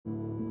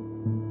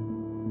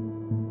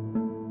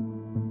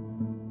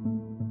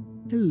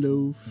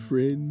Hello,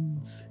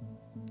 friends.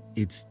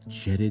 It's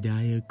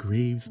Jedediah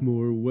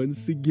Gravesmore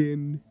once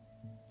again.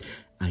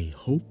 I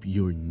hope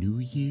your new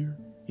year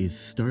is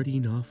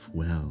starting off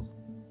well.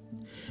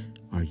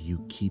 Are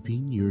you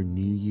keeping your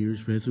New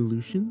Year's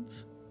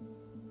resolutions?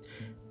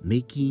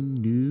 Making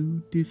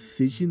new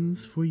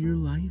decisions for your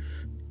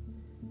life?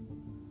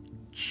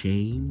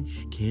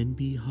 Change can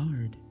be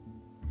hard,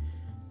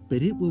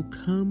 but it will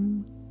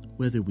come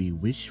whether we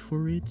wish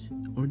for it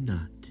or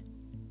not.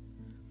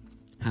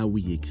 How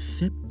we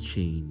accept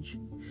change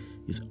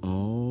is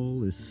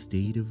all a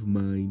state of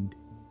mind.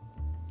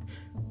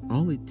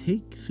 All it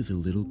takes is a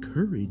little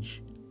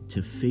courage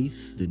to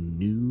face the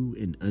new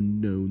and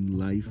unknown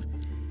life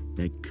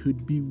that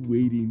could be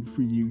waiting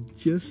for you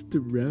just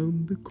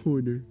around the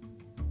corner.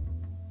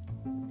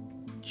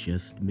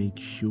 Just make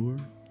sure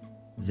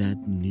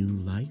that new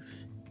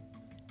life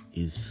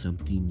is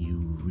something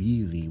you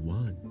really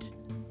want.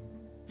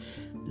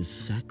 The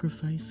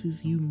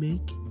sacrifices you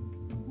make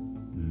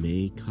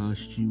may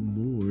cost you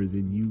more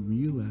than you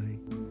realize.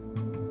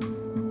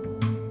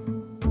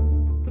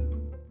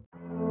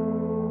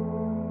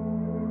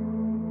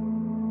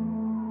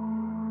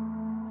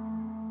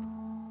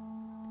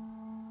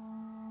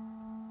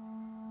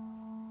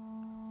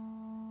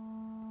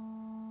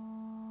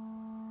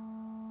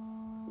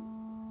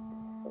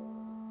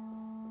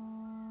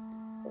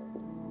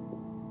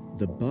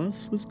 The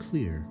boss was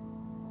clear.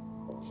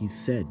 He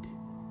said,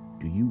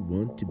 "Do you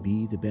want to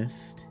be the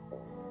best?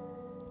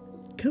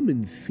 Come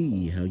and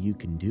see how you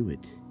can do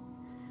it.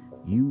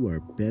 You are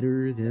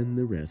better than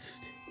the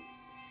rest."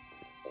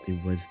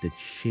 It was the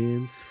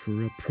chance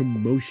for a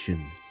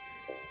promotion,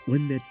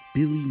 one that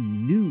Billy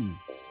knew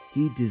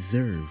he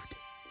deserved.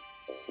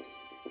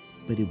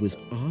 But it was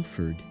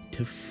offered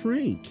to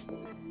Frank.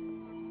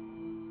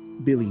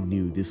 Billy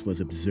knew this was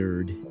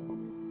absurd.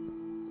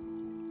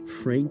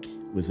 Frank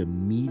was a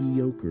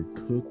mediocre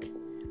cook,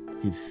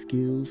 his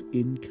skills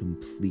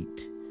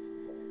incomplete,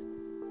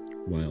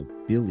 while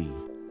Billy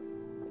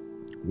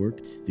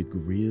worked the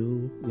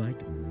grill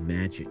like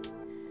magic.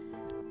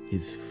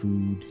 His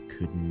food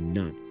could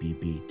not be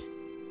beat.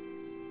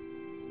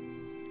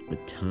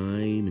 But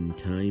time and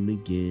time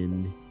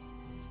again,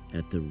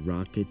 at the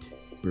Rocket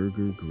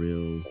Burger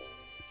Grill,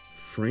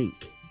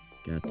 Frank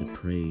got the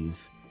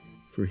praise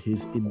for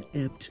his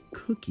inept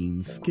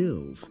cooking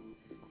skills.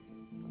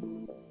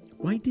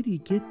 Why did he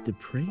get the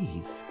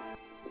praise?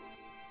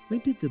 Why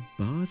did the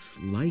boss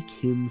like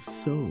him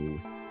so?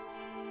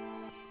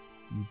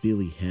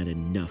 Billy had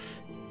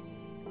enough.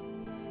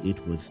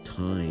 It was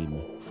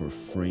time for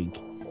Frank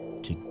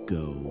to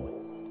go.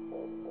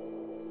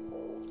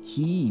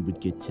 He would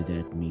get to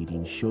that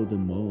meeting, show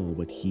them all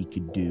what he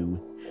could do.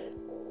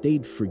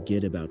 They'd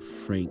forget about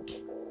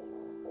Frank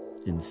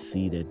and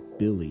see that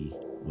Billy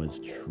was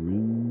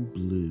true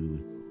blue.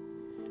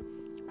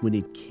 When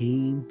it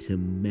came to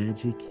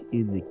magic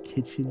in the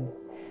kitchen,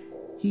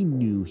 he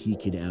knew he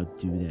could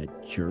outdo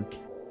that jerk.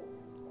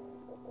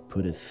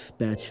 Put a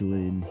spatula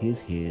in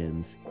his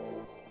hands,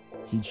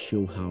 he'd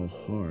show how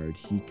hard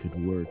he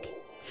could work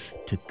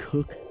to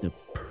cook the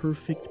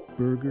perfect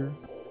burger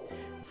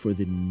for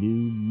the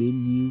new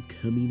menu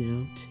coming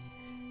out.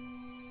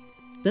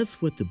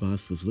 That's what the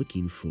boss was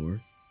looking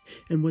for,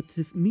 and what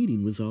this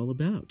meeting was all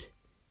about.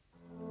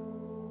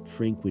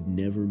 Frank would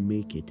never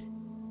make it.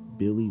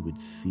 Billy would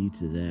see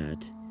to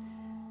that.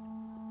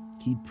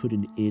 He'd put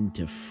an end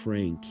to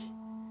Frank,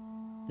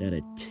 that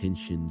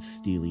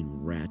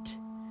attention-stealing rat.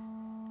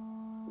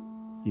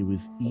 It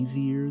was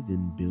easier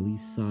than Billy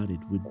thought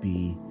it would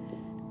be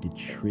to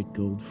trick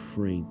old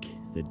Frank,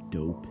 the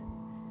dope.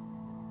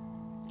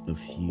 A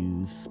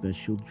few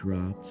special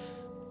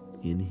drops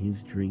in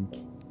his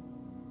drink,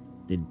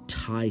 then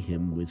tie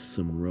him with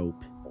some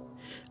rope.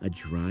 A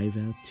drive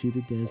out to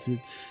the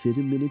desert, sit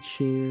him in a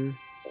chair,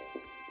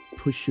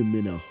 push him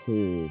in a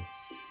hole.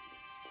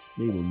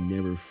 They will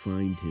never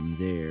find him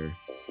there.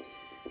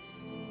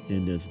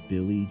 And as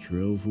Billy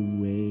drove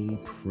away,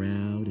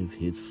 proud of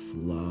his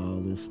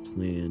flawless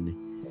plan,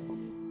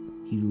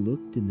 he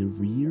looked in the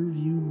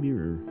rear-view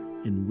mirror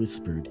and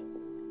whispered,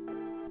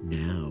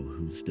 "Now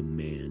who's the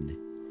man?"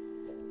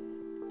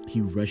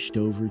 He rushed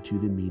over to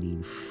the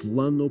meeting,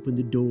 flung open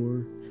the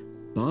door.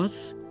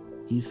 "Boss,"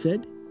 he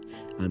said,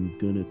 "I'm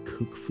gonna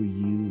cook for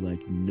you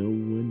like no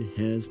one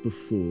has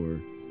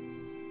before."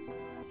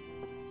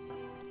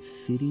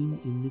 Sitting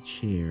in the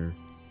chair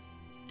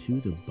to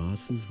the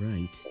boss's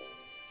right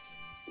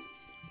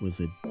was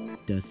a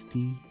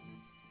dusty,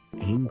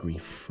 angry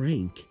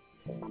Frank.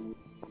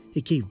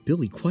 It gave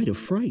Billy quite a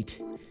fright.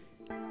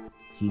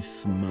 He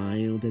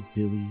smiled at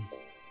Billy,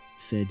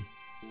 said,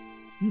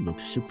 "You look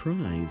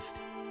surprised."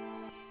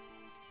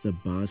 The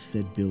boss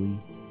said, "Billy,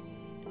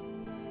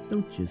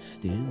 don't just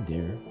stand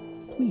there.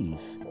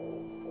 Please,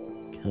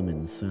 come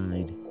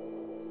inside.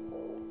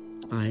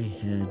 I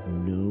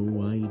had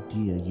no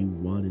idea you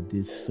wanted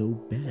this so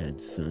bad,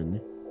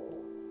 son.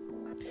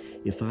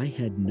 If I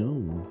had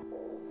known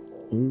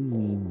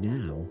only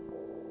now,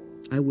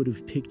 I would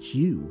have picked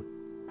you.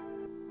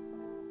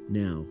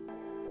 Now,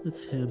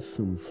 let's have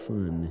some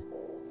fun."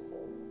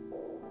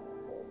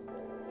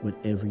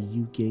 Whatever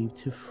you gave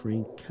to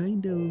Frank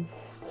kind of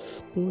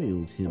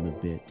spoiled him a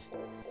bit.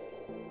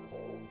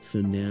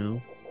 So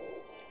now,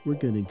 we're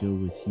gonna go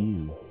with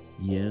you.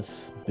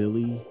 Yes,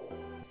 Billy,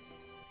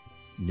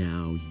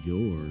 now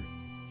you're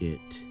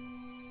it.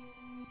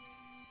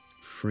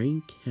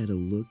 Frank had a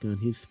look on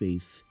his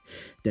face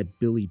that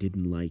Billy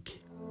didn't like.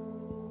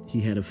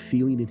 He had a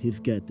feeling in his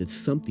gut that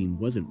something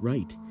wasn't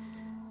right.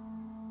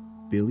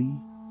 Billy,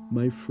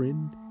 my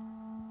friend,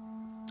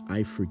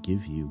 I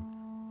forgive you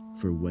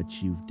for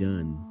what you've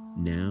done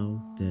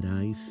now that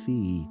I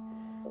see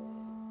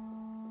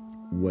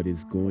what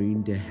is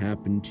going to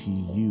happen to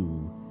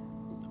you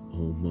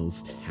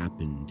almost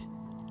happened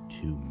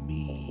to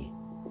me.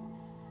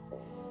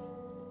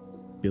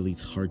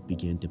 Billy's heart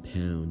began to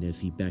pound as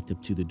he backed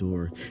up to the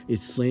door.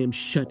 It slammed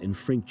shut and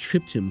Frank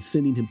tripped him,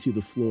 sending him to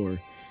the floor.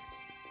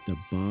 The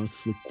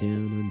boss looked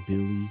down on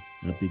Billy,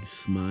 a big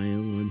smile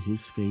on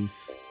his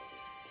face.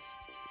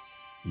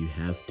 You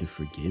have to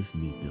forgive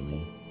me,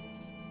 Billy.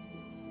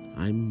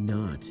 I'm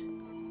not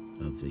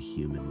of the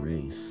human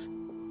race.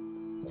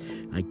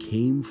 I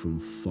came from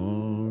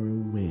far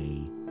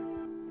away,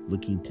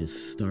 looking to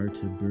start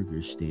a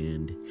burger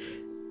stand.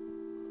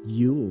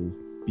 You'll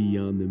be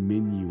on the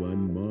menu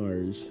on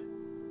Mars.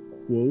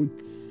 Won't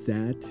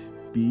that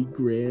be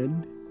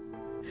grand?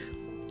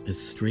 A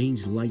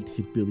strange light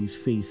hit Billy's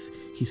face.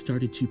 He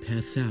started to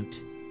pass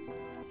out.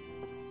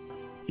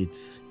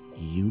 It's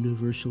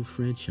Universal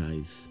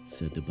Franchise,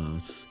 said the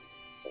boss.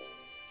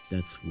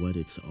 That's what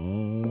it's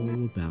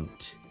all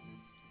about.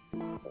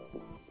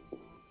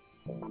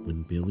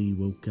 When Billy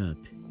woke up,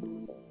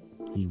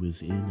 he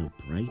was in a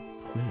bright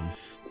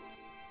place.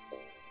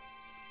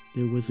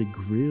 There was a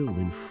grill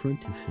in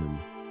front of him.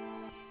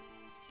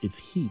 Its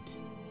heat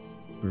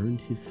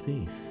burned his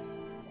face.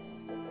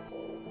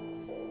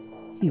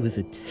 He was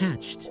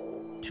attached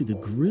to the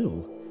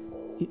grill.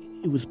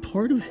 It was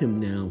part of him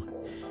now.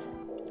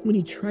 When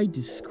he tried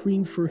to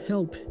scream for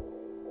help,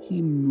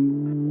 he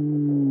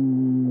mooed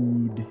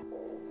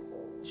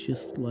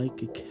just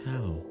like a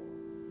cow.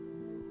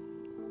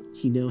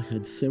 He now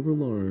had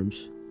several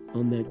arms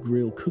on that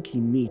grill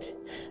cooking meat,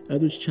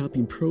 others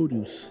chopping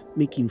produce,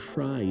 making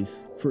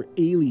fries for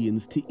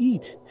aliens to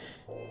eat.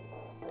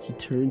 He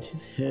turned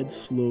his head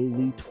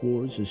slowly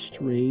towards a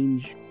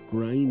strange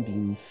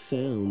grinding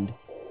sound.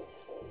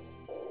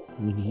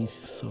 When he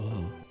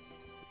saw,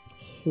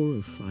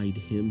 horrified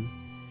him,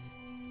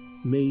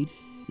 made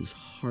his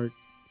heart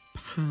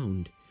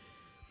pound.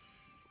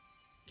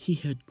 He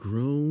had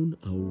grown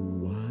a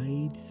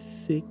wide,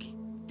 thick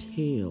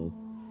tail.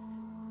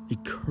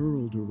 It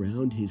curled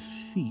around his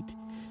feet,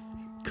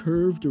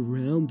 curved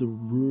around the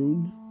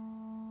room,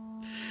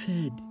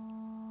 fed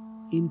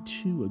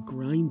into a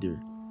grinder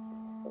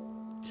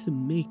to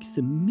make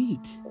the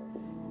meat.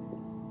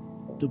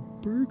 The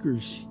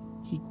burgers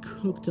he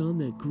cooked on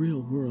that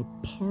grill were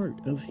a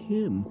part of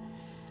him.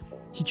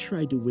 He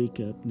tried to wake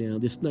up now.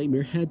 This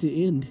nightmare had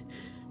to end.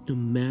 No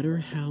matter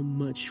how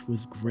much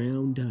was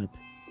ground up,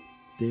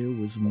 there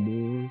was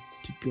more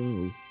to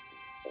go.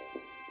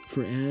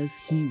 For as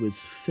he was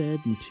fed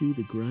into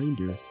the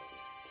grinder,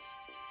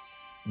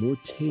 more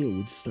tail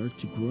would start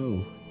to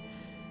grow.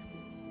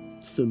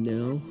 So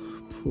now,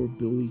 poor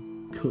Billy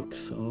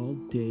cooks all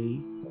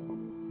day,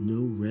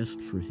 no rest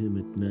for him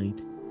at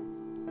night.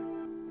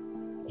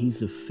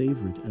 He's a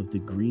favorite of the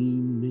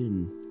green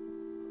men.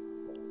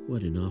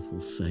 What an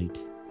awful sight.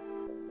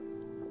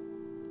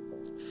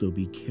 So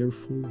be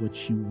careful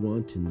what you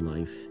want in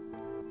life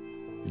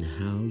and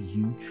how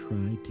you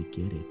try to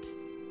get it.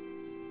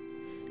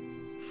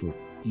 For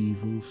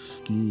evil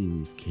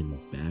schemes can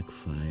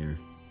backfire,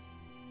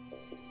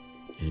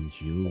 and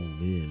you'll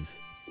live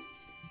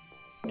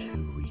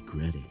to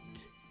regret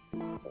it.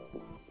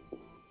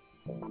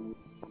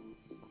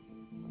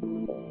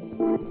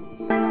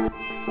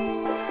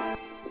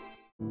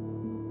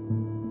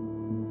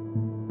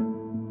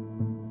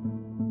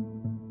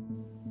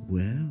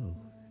 Well,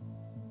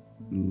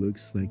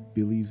 looks like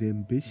Billy's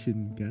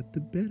ambition got the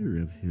better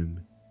of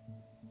him.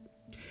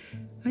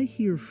 I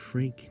hear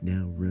Frank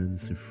now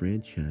runs a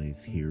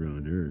franchise here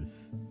on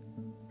Earth,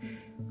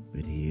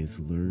 but he has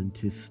learned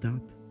to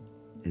stop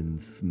and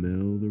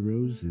smell the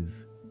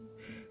roses.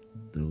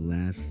 The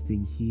last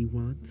thing he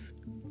wants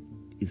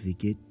is to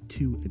get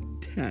too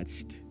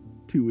attached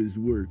to his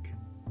work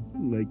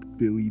like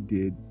Billy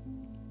did.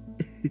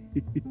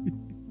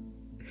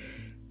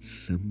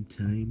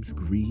 Sometimes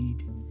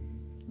greed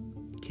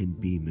can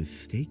be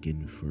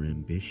mistaken for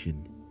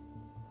ambition.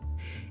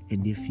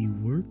 And if you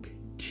work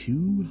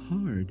too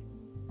hard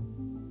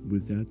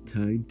without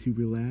time to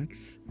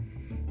relax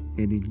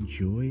and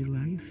enjoy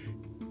life,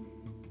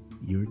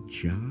 your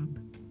job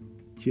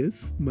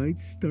just might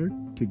start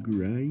to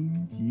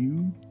grind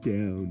you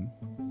down.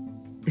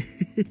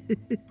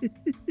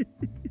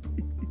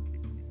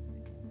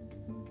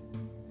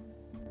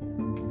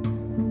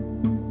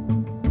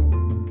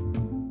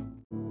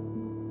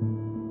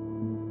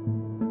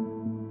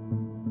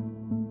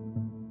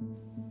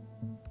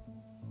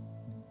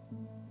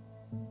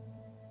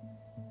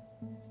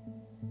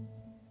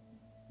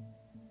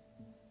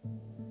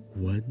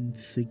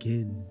 Once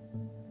again,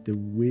 the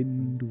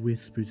wind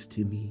whispers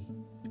to me.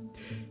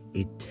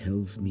 It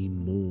tells me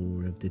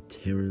more of the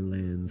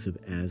Terrorlands of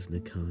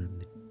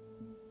Azhnakan.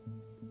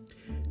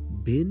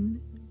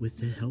 Ben, with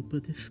the help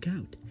of the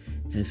scout,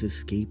 has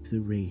escaped the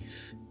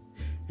race,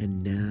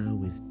 and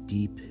now is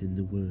deep in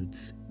the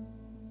woods.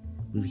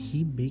 Will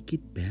he make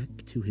it back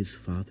to his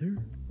father?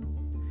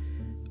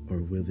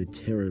 Or will the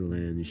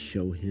Terrorlands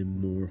show him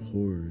more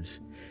horrors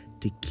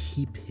to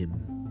keep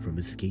him from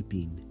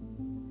escaping?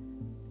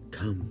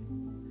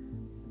 Come,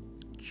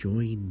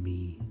 join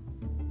me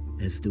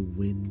as the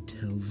wind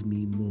tells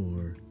me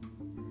more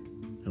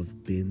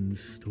of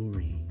Ben's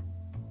story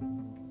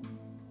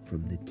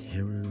from the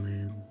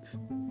Terrorlands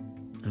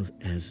of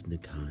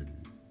Azhnakan.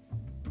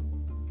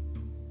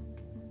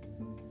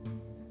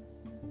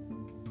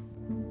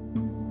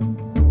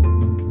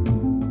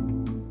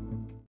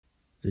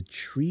 The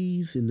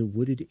trees in the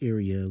wooded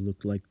area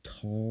looked like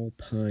tall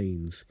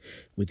pines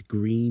with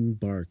green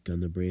bark on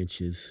the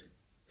branches.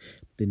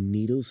 The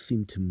needles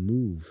seemed to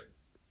move,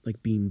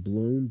 like being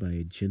blown by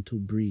a gentle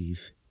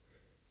breeze,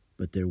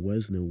 but there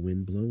was no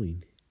wind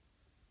blowing.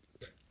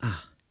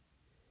 Ah,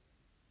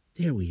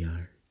 there we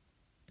are,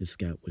 the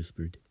scout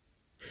whispered.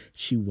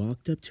 She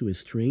walked up to a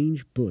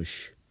strange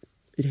bush.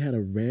 It had a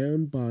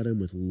round bottom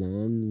with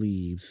long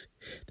leaves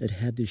that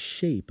had the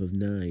shape of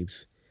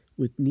knives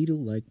with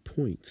needle-like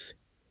points.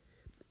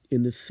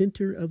 In the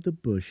center of the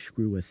bush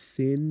grew a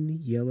thin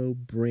yellow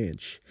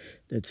branch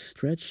that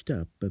stretched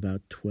up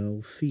about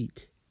 12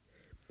 feet.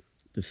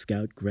 The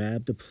scout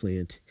grabbed the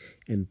plant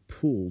and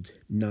pulled,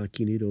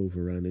 knocking it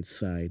over on its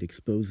side,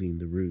 exposing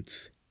the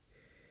roots.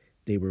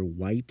 They were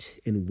white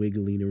and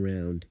wiggling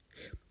around.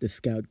 The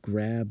scout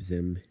grabbed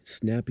them,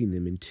 snapping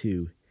them in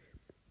two.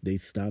 They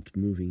stopped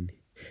moving.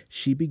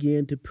 She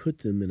began to put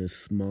them in a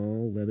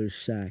small leather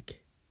sack.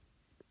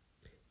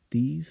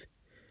 These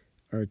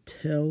are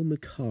Tel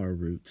Makar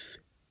roots,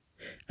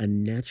 a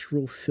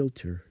natural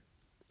filter.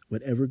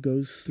 Whatever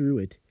goes through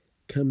it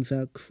comes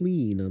out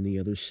clean on the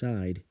other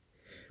side.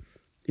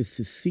 It's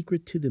the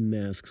secret to the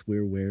masks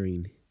we're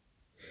wearing,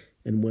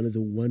 and one of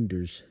the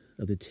wonders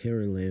of the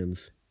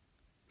Terrorlands.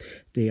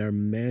 They are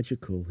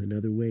magical in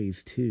other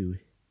ways, too.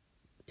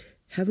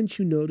 Haven't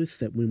you noticed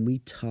that when we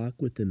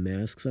talk with the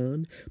masks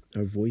on,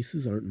 our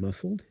voices aren't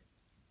muffled?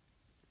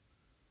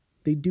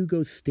 They do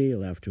go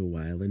stale after a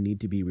while and need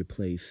to be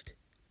replaced.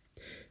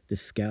 The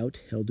scout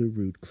held a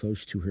root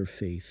close to her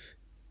face.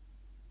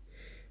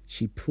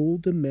 She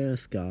pulled the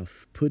mask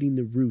off, putting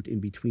the root in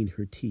between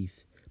her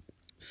teeth,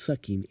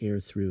 sucking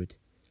air through it.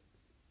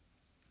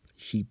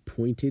 She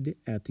pointed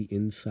at the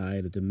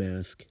inside of the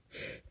mask.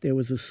 There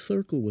was a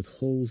circle with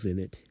holes in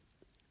it,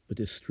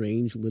 with a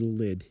strange little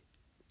lid.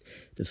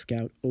 The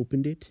scout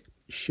opened it,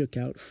 shook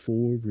out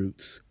 4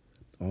 roots,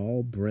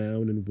 all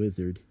brown and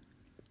withered.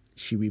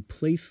 She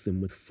replaced them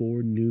with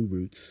 4 new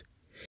roots.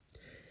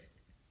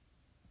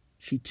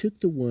 She took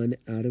the one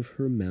out of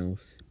her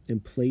mouth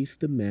and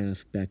placed the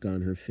mask back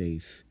on her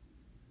face.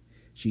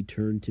 She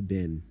turned to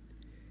Ben.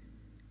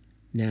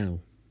 Now,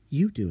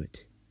 you do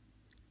it.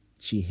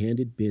 She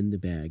handed Ben the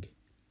bag.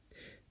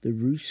 The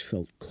roots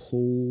felt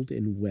cold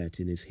and wet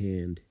in his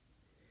hand.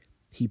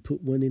 He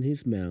put one in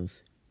his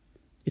mouth.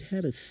 It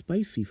had a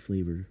spicy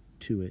flavor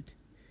to it.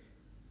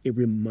 It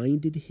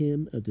reminded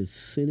him of the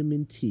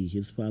cinnamon tea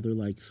his father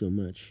liked so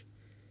much.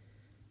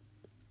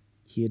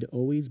 He had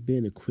always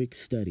been a quick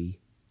study,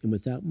 and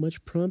without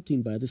much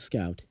prompting by the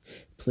scout,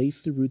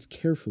 placed the roots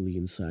carefully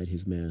inside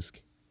his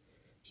mask.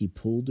 He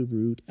pulled the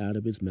root out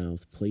of his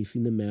mouth,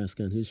 placing the mask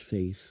on his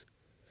face.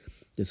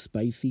 The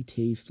spicy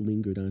taste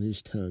lingered on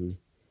his tongue,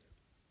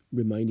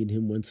 reminding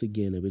him once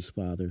again of his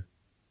father.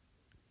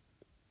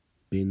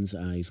 Ben's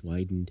eyes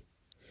widened.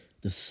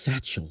 The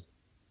satchel!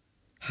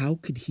 How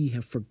could he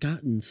have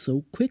forgotten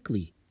so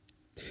quickly?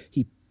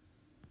 He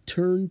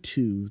turned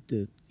to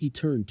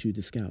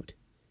the scout.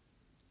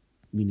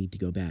 We need to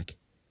go back.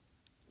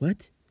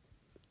 What?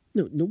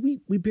 No,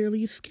 we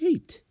barely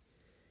escaped.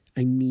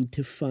 I need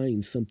to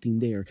find something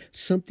there,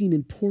 something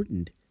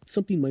important,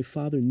 something my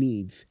father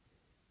needs.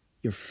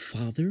 Your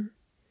father?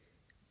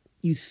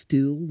 You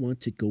still want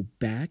to go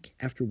back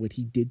after what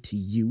he did to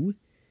you?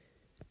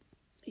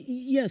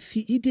 Yes,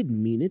 he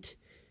didn't mean it.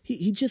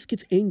 He just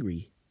gets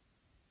angry.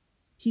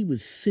 He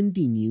was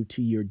sending you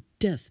to your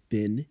death,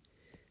 Ben.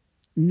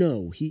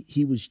 No,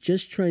 he was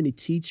just trying to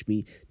teach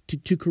me,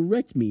 to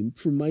correct me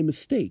for my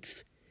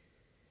mistakes.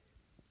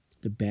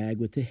 The bag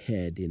with the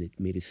head in it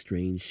made a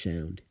strange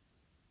sound.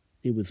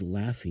 It was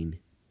laughing.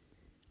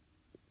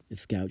 The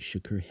scout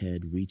shook her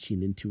head,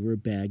 reaching into her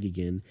bag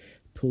again,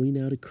 pulling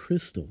out a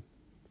crystal.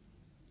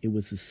 It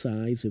was the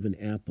size of an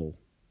apple,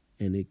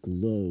 and it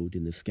glowed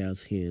in the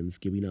scout's hands,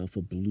 giving off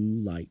a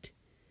blue light.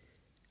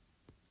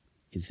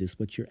 Is this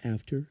what you're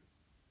after?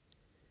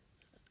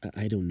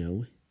 I don't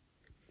know.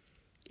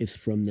 It's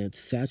from that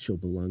satchel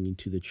belonging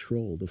to the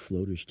troll the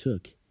floaters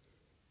took.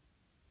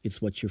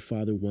 It's what your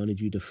father wanted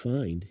you to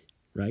find,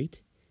 right?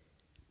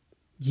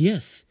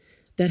 Yes,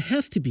 that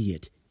has to be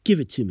it. Give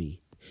it to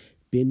me.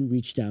 Ben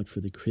reached out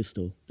for the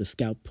crystal. The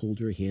scout pulled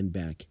her hand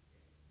back.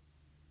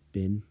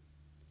 Ben,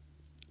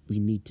 we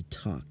need to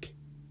talk.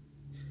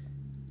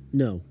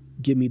 No,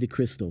 give me the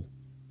crystal.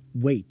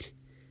 Wait.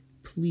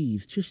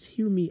 Please, just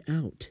hear me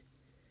out.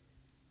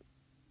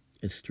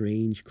 A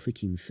strange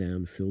clicking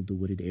sound filled the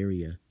wooded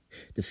area.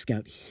 The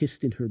scout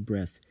hissed in her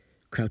breath,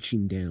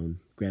 crouching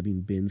down,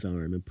 grabbing Ben's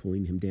arm and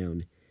pulling him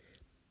down.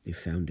 They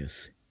found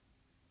us.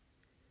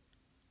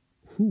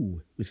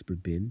 Who?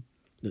 Whispered Ben.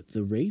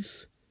 The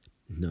race?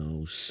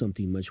 No,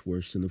 something much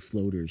worse than the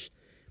floaters.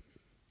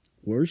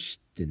 Worse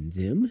than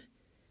them?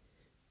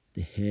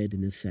 The head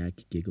in the sack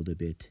giggled a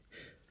bit.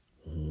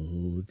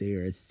 Oh,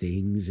 there are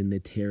things in the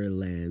Terra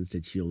lands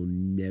that you'll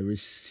never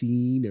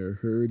seen or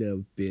heard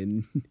of,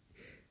 Ben.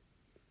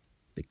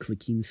 The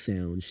clicking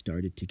sound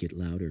started to get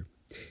louder.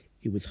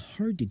 It was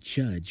hard to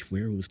judge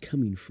where it was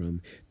coming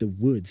from. The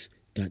woods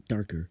got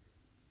darker.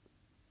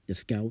 The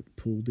scout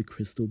pulled the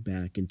crystal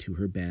back into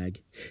her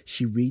bag.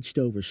 She reached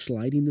over,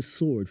 sliding the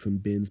sword from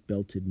Ben's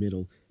belted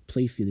middle,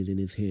 placing it in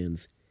his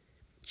hands.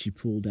 She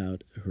pulled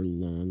out her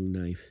long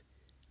knife.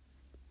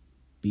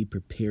 Be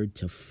prepared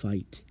to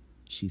fight,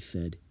 she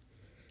said.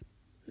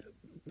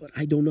 But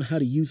I don't know how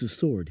to use a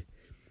sword.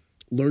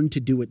 Learn to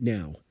do it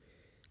now.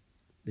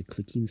 The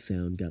clicking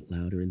sound got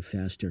louder and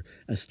faster.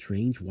 A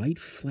strange white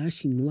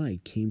flashing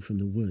light came from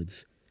the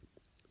woods.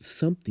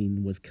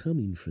 Something was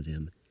coming for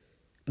them.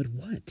 But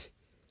what?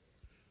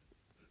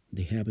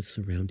 The habit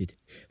surrounded.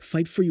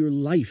 Fight for your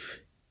life.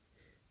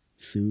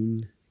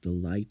 Soon the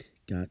light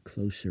got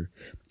closer.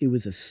 It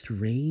was a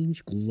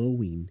strange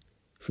glowing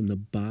from the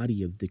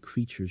body of the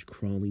creatures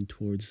crawling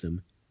towards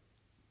them.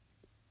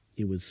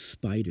 It was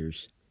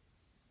spiders.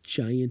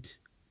 Giant,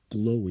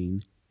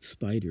 glowing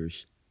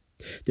spiders.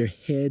 Their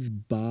heads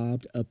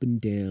bobbed up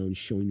and down,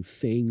 showing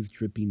fangs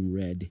dripping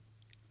red.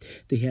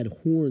 They had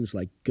horns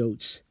like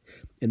goats,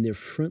 and their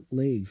front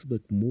legs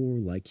looked more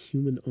like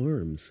human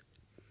arms.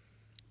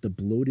 The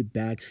bloated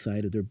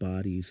backside of their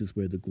bodies is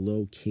where the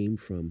glow came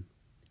from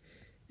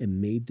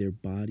and made their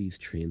bodies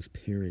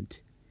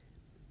transparent.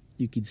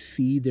 You could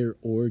see their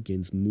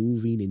organs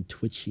moving and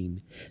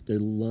twitching, their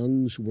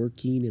lungs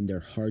working and their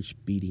hearts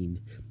beating,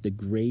 the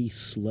gray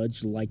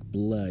sludge-like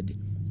blood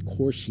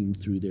coursing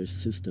through their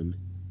system.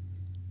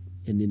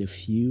 And in a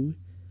few,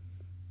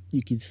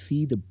 you could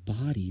see the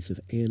bodies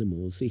of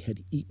animals they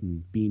had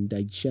eaten being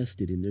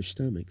digested in their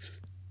stomachs.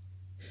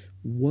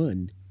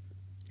 One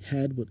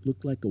had what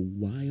looked like a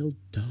wild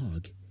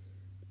dog.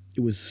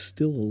 It was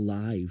still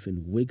alive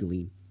and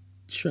wiggling,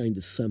 trying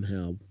to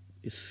somehow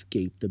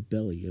escape the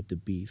belly of the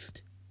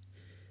beast.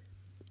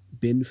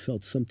 Ben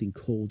felt something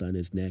cold on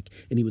his neck,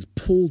 and he was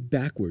pulled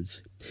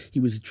backwards. He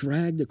was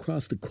dragged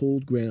across the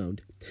cold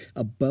ground.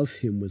 Above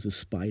him was a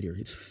spider,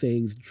 its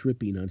fangs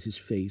dripping on his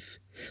face.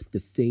 The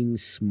thing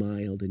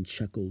smiled and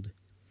chuckled.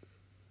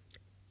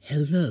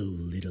 Hello,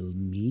 little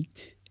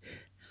meat.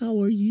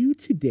 How are you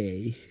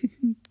today?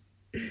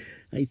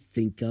 I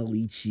think I'll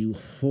eat you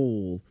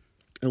whole.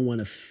 I want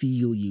to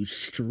feel you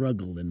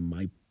struggle in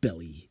my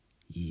belly.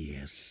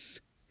 Yes.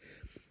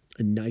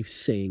 A knife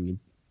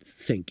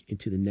sank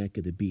into the neck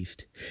of the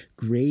beast.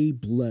 Gray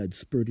blood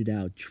spurted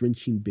out,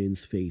 drenching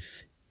Ben's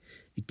face.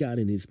 It got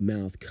in his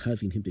mouth,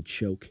 causing him to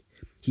choke.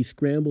 He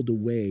scrambled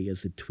away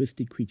as the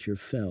twisted creature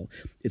fell.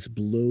 Its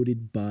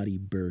bloated body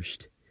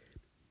burst.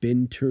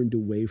 Ben turned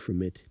away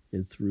from it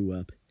and threw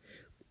up.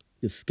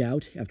 The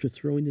scout, after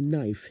throwing the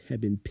knife,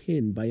 had been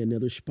pinned by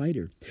another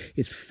spider.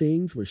 Its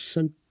fangs were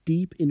sunk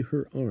deep in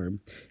her arm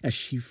as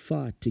she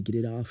fought to get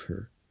it off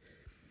her.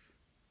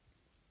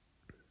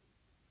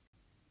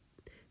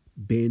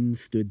 Ben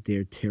stood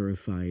there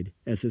terrified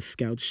as the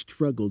scout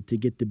struggled to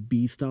get the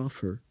beast off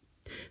her.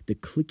 The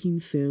clicking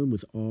sound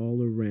was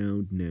all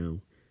around now.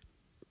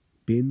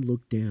 Ben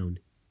looked down.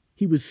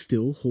 He was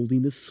still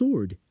holding the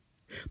sword.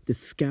 The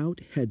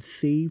scout had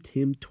saved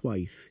him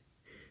twice.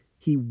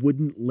 He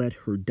wouldn't let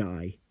her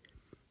die.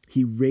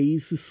 He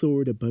raised the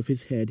sword above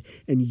his head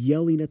and,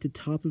 yelling at the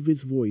top of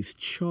his voice,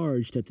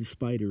 charged at the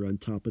spider on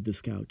top of the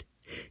scout.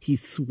 He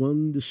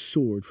swung the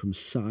sword from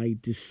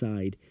side to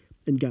side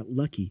and got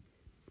lucky.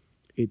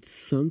 It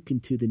sunk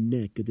into the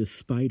neck of the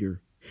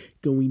spider,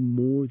 going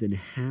more than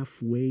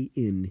halfway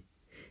in.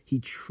 He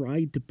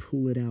tried to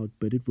pull it out,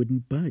 but it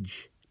wouldn't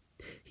budge.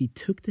 He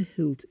took the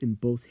hilt in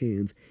both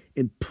hands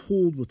and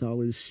pulled with all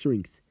his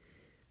strength.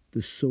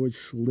 The sword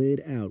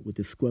slid out with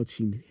a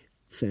squelching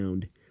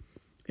sound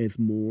as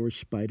more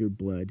spider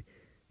blood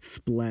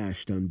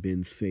splashed on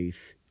Ben's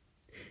face.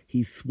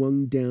 He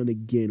swung down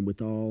again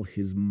with all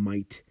his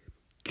might,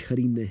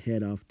 cutting the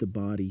head off the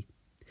body.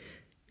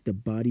 The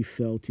body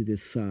fell to the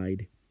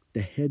side.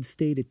 The head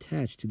stayed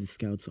attached to the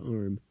scout's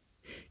arm.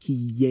 He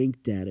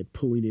yanked at it,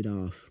 pulling it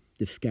off.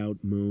 The scout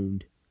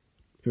moaned.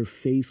 Her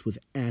face was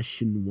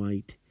ashen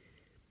white.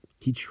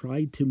 He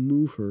tried to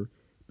move her,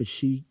 but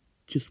she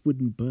just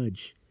wouldn't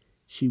budge.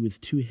 She was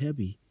too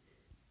heavy.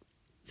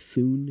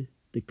 Soon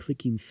the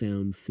clicking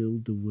sound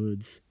filled the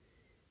woods.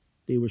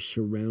 They were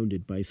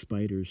surrounded by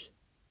spiders,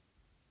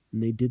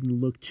 and they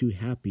didn't look too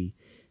happy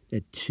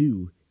that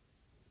two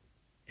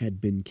had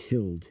been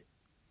killed,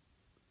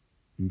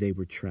 and they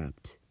were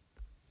trapped.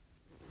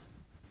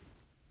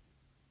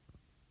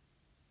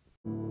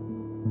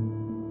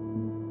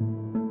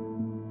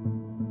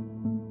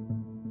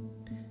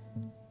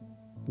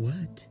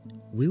 What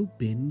will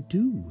Ben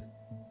do?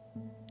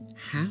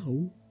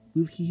 How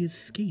will he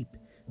escape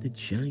the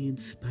giant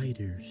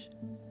spiders?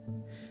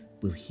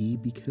 Will he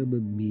become a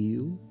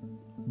meal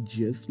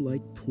just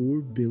like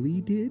poor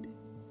Billy did?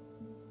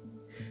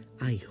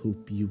 I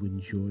hope you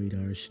enjoyed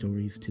our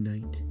stories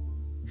tonight.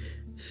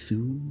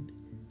 Soon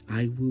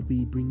I will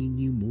be bringing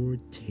you more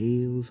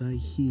tales I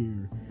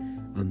hear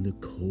on the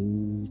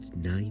cold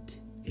night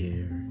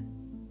air.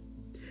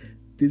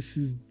 This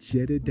is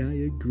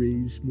Jedediah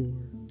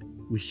Gravesmore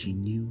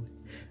wishing you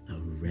a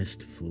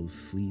restful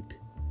sleep.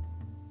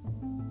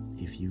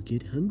 If you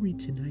get hungry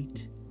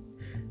tonight,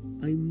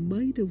 I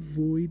might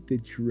avoid the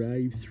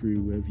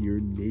drive-thru of your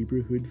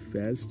neighborhood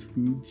fast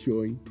food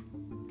joint.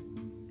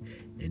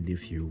 And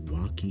if you're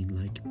walking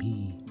like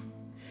me,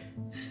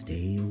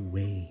 stay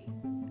away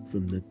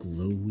from the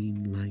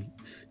glowing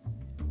lights,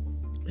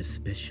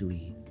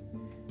 especially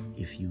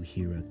if you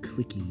hear a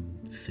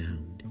clicking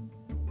sound.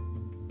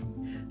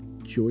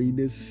 Join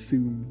us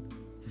soon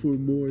for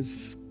more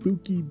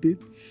spooky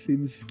bits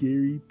and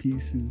scary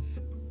pieces.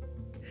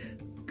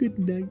 Good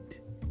night.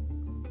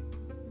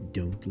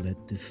 Don't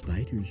let the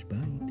spiders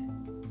bite.